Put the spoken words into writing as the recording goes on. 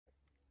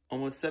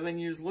almost 7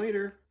 years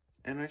later,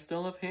 and I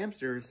still have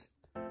hamsters.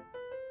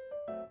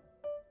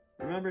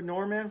 Remember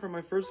Norman from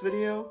my first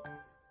video?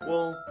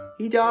 Well,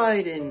 he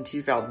died in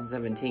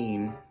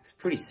 2017. It's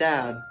pretty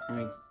sad.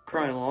 I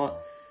cried a lot.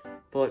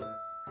 But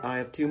I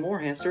have 2 more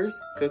hamsters,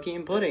 Cookie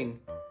and Pudding.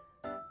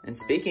 And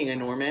speaking of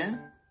Norman,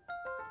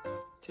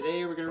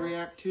 today we're gonna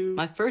react to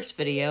my first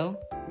video.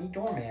 Meet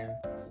Norman.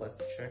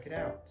 Let's check it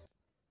out.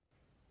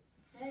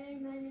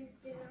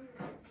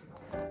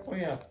 Oh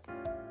yeah,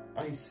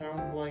 I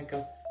sound like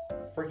a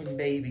freaking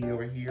baby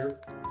over here.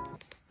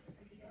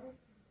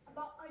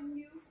 About a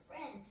new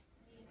friend,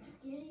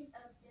 the guinea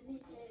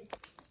pig.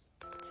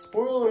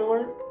 Spoiler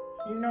alert,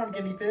 he's not a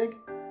guinea pig,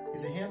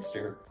 he's a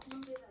hamster.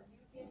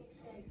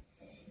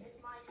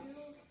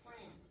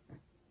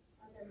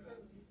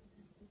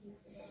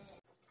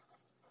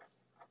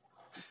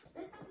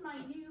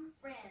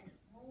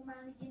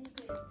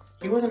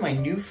 He wasn't my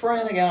new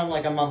friend. I got him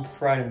like a month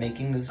prior to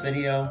making this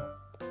video.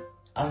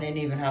 I didn't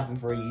even have him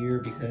for a year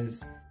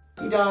because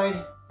he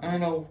died. I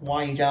don't know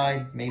why he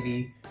died.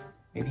 Maybe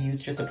he was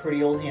just a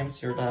pretty old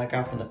hamster that I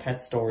got from the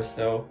pet store,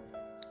 so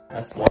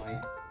that's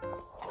why.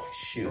 Oh,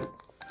 shoot.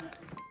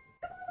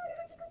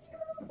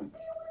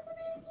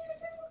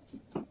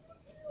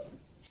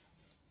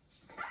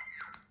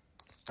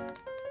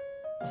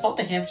 I thought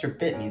the hamster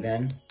bit me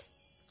then.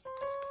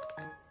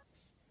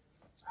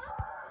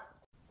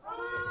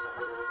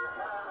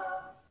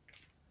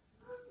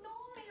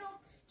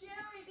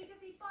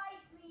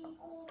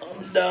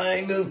 I'm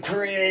dying of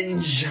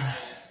cringe.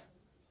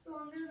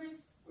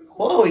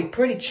 Whoa, he's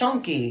pretty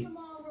chunky.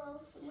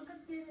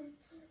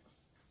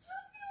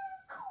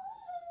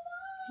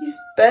 He's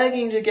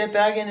begging to get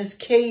back in his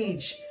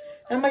cage,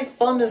 and my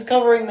thumb is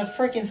covering the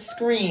freaking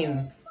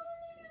screen.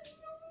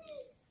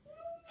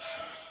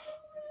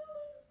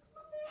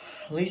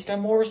 At least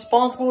I'm more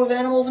responsible with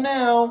animals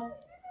now.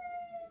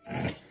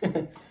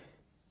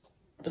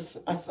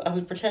 I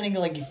was pretending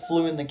like he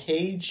flew in the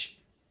cage.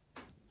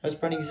 I was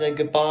pretending he said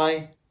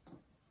goodbye,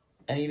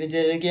 and he even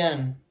did it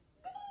again.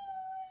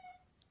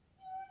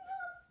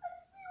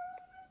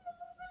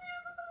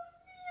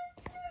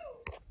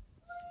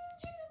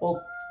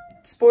 Well,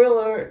 spoiler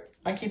alert,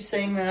 I keep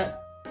saying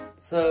that,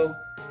 so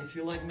if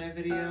you like my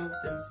video,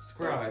 then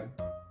subscribe.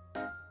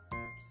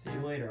 See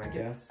you later, I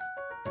guess.